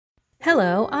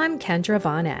Hello, I'm Kendra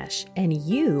Von Esch, and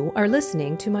you are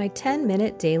listening to my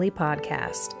 10-minute daily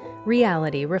podcast,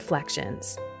 Reality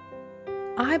Reflections.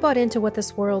 I bought into what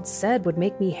this world said would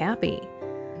make me happy.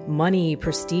 Money,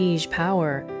 prestige,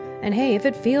 power. And hey, if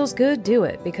it feels good, do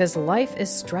it, because life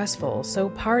is stressful, so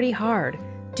party hard.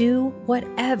 Do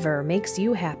whatever makes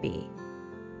you happy.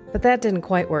 But that didn't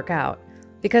quite work out,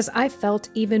 because I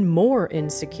felt even more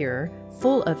insecure,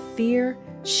 full of fear,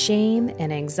 shame,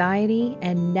 and anxiety,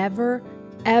 and never,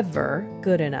 ever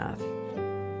good enough.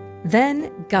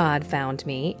 Then God found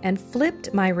me and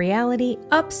flipped my reality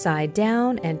upside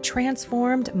down and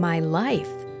transformed my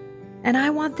life. And I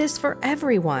want this for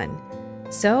everyone.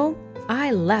 So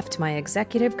I left my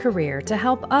executive career to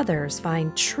help others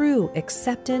find true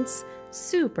acceptance,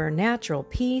 supernatural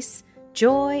peace,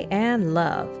 joy, and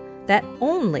love that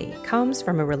only comes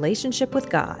from a relationship with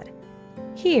God.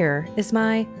 Here is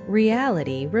my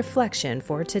reality reflection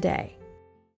for today.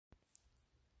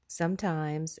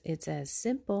 Sometimes it's as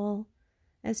simple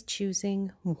as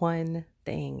choosing one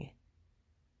thing.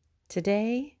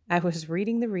 Today, I was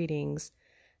reading the readings,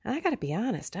 and I gotta be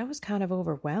honest, I was kind of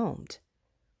overwhelmed.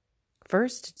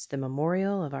 First, it's the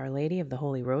memorial of Our Lady of the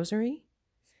Holy Rosary.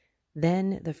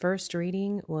 Then the first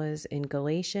reading was in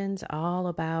Galatians, all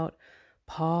about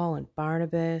Paul and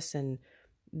Barnabas and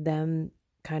them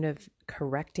kind of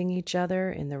correcting each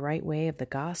other in the right way of the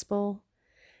gospel.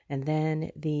 And then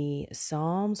the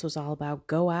Psalms was all about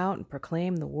go out and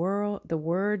proclaim the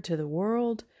word to the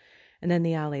world. And then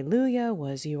the Alleluia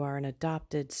was you are an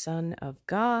adopted son of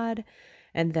God.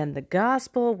 And then the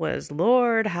gospel was,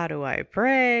 Lord, how do I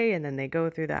pray? And then they go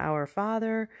through the Our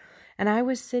Father. And I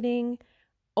was sitting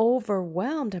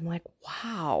overwhelmed. I'm like,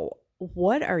 wow,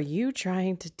 what are you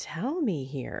trying to tell me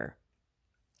here?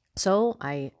 So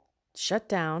I shut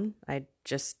down. I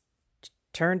just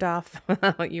turned off.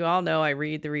 You all know I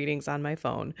read the readings on my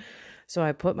phone. So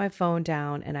I put my phone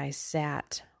down and I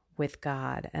sat with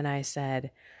God and I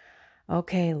said,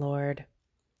 okay, Lord,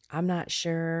 I'm not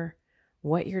sure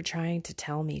what you're trying to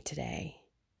tell me today.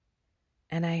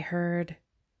 And I heard,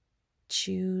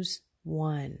 choose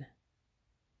one.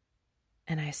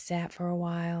 And I sat for a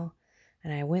while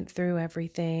and I went through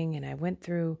everything and I went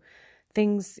through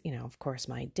things, of course,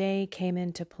 my day came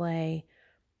into play.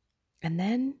 And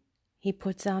then he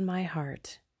puts on my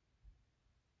heart,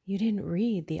 you didn't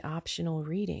read the optional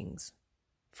readings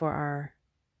for Our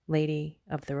Lady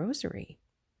of the Rosary.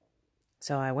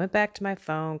 So I went back to my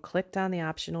phone, clicked on the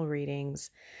optional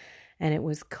readings, and it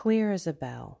was clear as a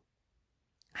bell.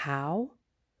 How?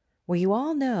 Well, you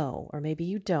all know, or maybe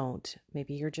you don't,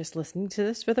 maybe you're just listening to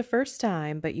this for the first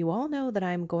time, but you all know that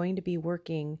I'm going to be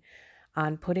working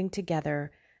on putting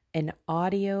together an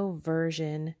audio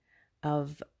version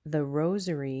of the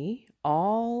Rosary,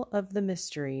 all of the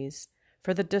mysteries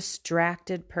for the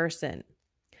distracted person,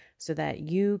 so that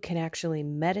you can actually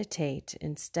meditate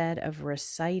instead of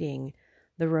reciting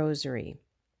the Rosary.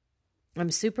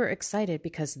 I'm super excited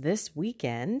because this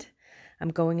weekend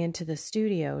I'm going into the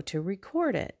studio to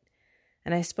record it.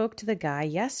 And I spoke to the guy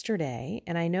yesterday,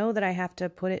 and I know that I have to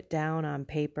put it down on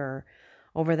paper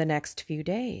over the next few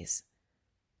days.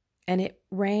 And it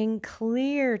rang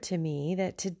clear to me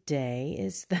that today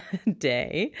is the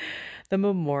day, the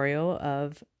memorial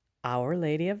of Our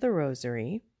Lady of the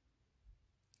Rosary.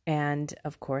 And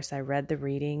of course, I read the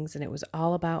readings and it was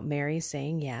all about Mary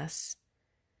saying yes.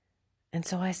 And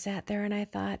so I sat there and I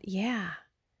thought, yeah,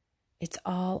 it's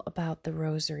all about the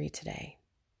Rosary today.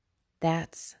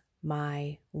 That's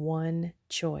my one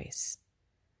choice.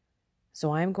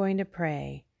 So I'm going to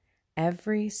pray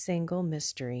every single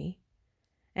mystery.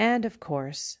 And of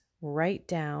course, write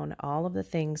down all of the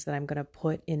things that I'm going to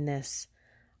put in this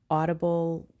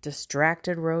audible,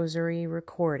 distracted Rosary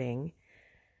recording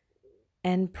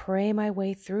and pray my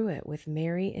way through it with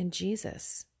Mary and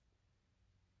Jesus.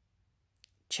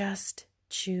 Just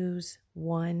choose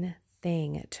one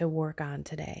thing to work on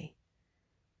today.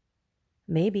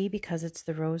 Maybe because it's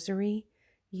the Rosary,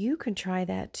 you can try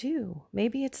that too.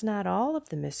 Maybe it's not all of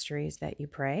the mysteries that you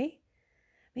pray.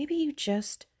 Maybe you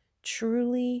just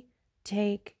truly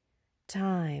take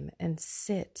time and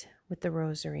sit with the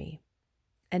Rosary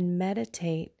and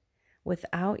meditate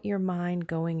without your mind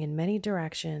going in many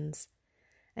directions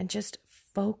and just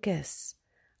focus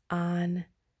on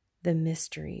the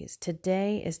mysteries.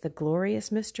 Today is the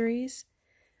glorious mysteries,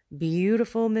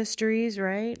 beautiful mysteries,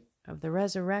 right? Of the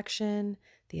resurrection,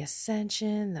 the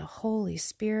ascension, the Holy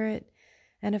Spirit,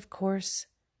 and of course,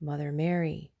 Mother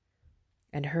Mary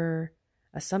and her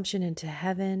assumption into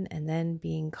heaven and then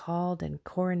being called and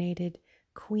coronated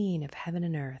Queen of heaven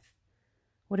and earth.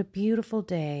 What a beautiful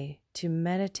day to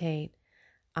meditate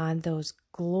on those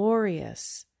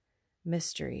glorious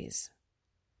mysteries.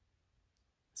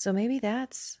 So maybe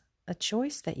that's a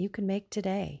choice that you can make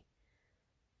today,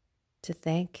 to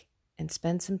thank and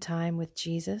spend some time with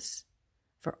Jesus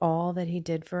for all that he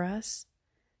did for us,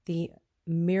 the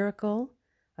miracle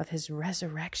of his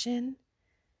resurrection,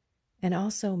 and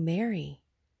also Mary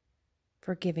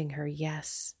for giving her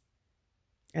yes,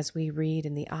 as we read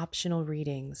in the optional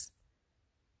readings,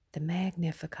 the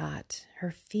Magnificat,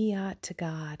 her fiat to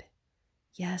God.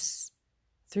 Yes,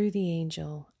 through the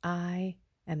angel, I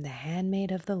am the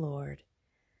handmaid of the Lord.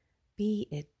 Be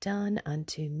it done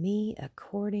unto me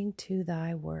according to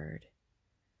thy word.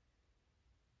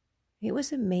 It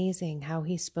was amazing how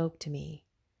he spoke to me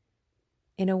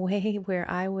in a way where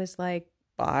I was like,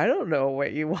 I don't know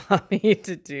what you want me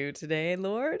to do today,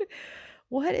 Lord.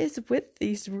 What is with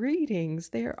these readings?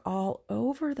 They're all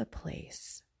over the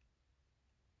place.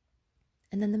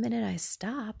 And then the minute I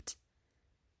stopped,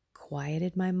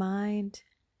 quieted my mind,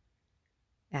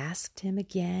 asked him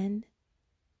again,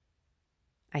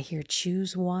 I hear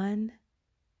choose one.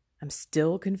 I'm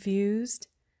still confused.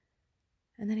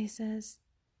 And then he says,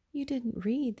 you didn't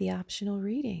read the optional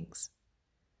readings.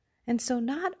 And so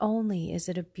not only is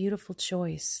it a beautiful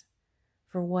choice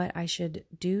for what I should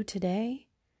do today,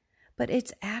 but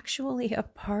it's actually a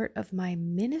part of my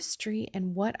ministry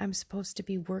and what I'm supposed to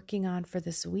be working on for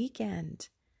this weekend.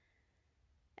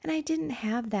 And I didn't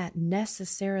have that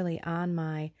necessarily on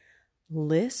my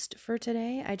list for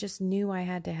today. I just knew I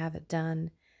had to have it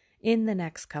done in the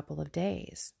next couple of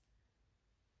days.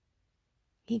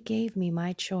 He gave me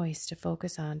my choice to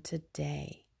focus on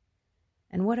today.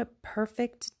 And what a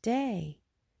perfect day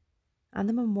on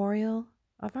the memorial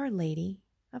of Our Lady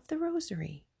of the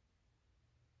Rosary.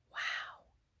 Wow.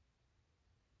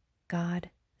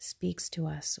 God speaks to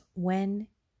us when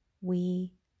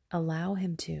we allow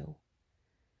him to.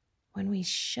 When we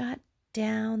shut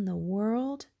down the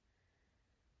world,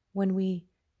 when we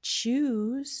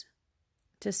choose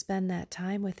to spend that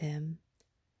time with him,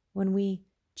 when we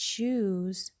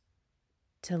choose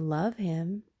to love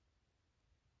him,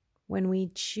 when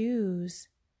we choose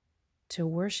to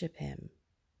worship him.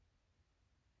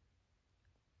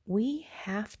 We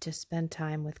have to spend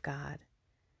time with God.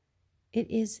 It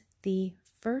is the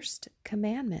first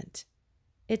commandment.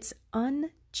 It's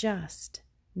unjust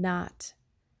not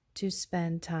to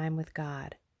spend time with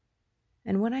God.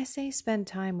 And when I say spend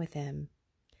time with him,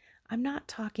 I'm not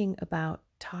talking about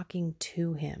talking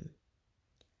to him.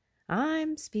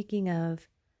 I'm speaking of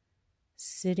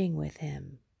sitting with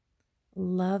him,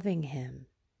 loving him,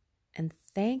 and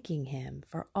thanking him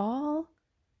for all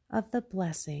of the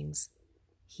blessings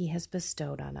he has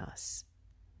bestowed on us.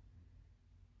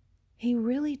 He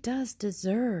really does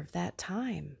deserve that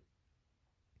time.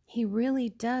 He really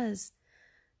does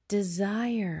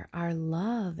desire our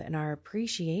love and our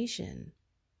appreciation.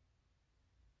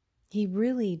 He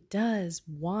really does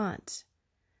want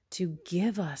to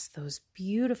give us those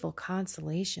beautiful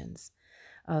consolations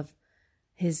of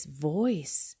his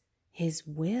voice, his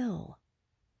will,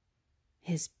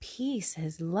 his peace,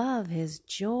 his love, his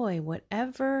joy,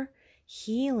 whatever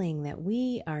healing that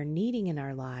we are needing in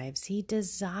our lives, he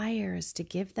desires to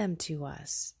give them to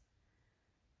us.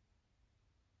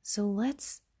 So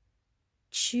let's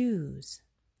choose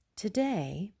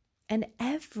today and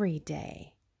every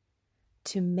day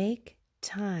to make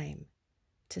time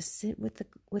to sit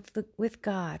with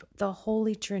God, the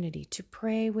Holy Trinity, to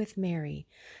pray with Mary,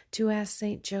 to ask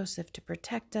Saint Joseph to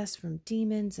protect us from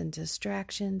demons and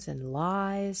distractions and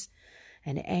lies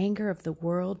and anger of the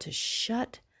world, to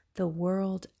shut the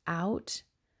world out,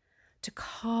 to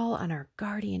call on our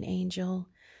guardian angel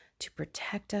to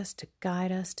protect us, to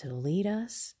guide us, to lead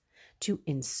us, to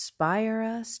inspire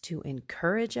us, to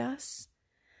encourage us.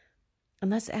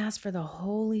 And let's ask for the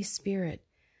Holy Spirit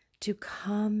to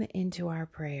come into our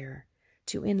prayer,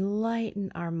 to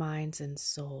enlighten our minds and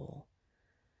soul,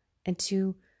 and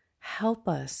to help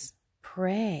us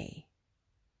pray.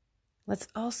 Let's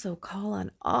also call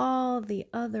on all the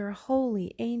other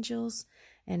holy angels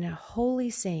and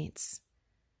holy saints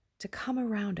to come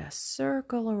around us,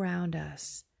 circle around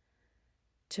us,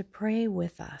 to pray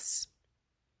with us.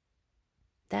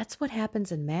 That's what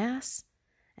happens in Mass,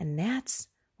 and that's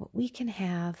what we can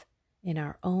have in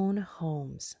our own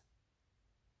homes.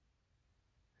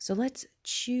 So let's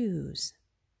choose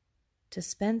to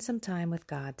spend some time with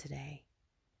God today.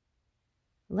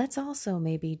 Let's also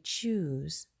maybe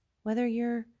choose, whether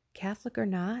you're Catholic or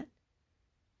not,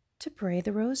 to pray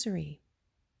the Rosary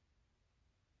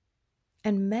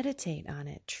and meditate on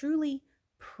it. Truly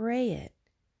pray it,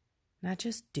 not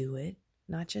just do it,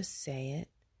 not just say it,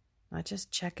 not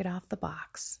just check it off the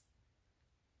box,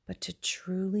 but to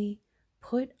truly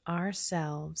put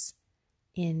ourselves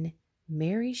in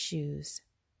Mary's shoes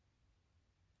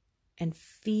and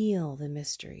feel the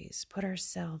mysteries. Put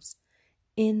ourselves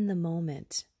in the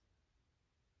moment,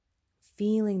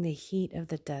 feeling the heat of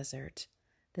the desert,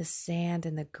 the sand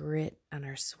and the grit on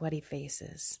our sweaty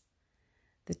faces,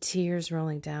 the tears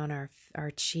rolling down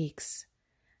our cheeks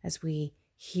as we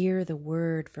hear the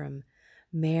word from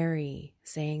Mary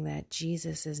saying that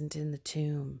Jesus isn't in the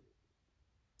tomb.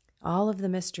 All of the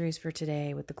mysteries for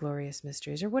today with the glorious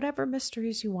mysteries, or whatever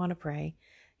mysteries you want to pray.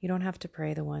 You don't have to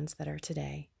pray the ones that are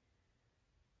today.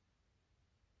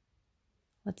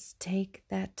 Let's take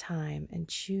that time and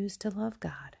choose to love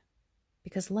God,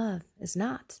 because love is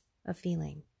not a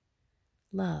feeling.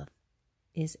 Love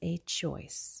is a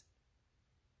choice.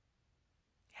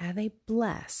 Have a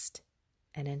blessed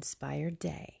and inspired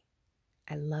day.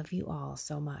 I love you all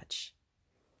so much.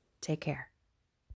 Take care.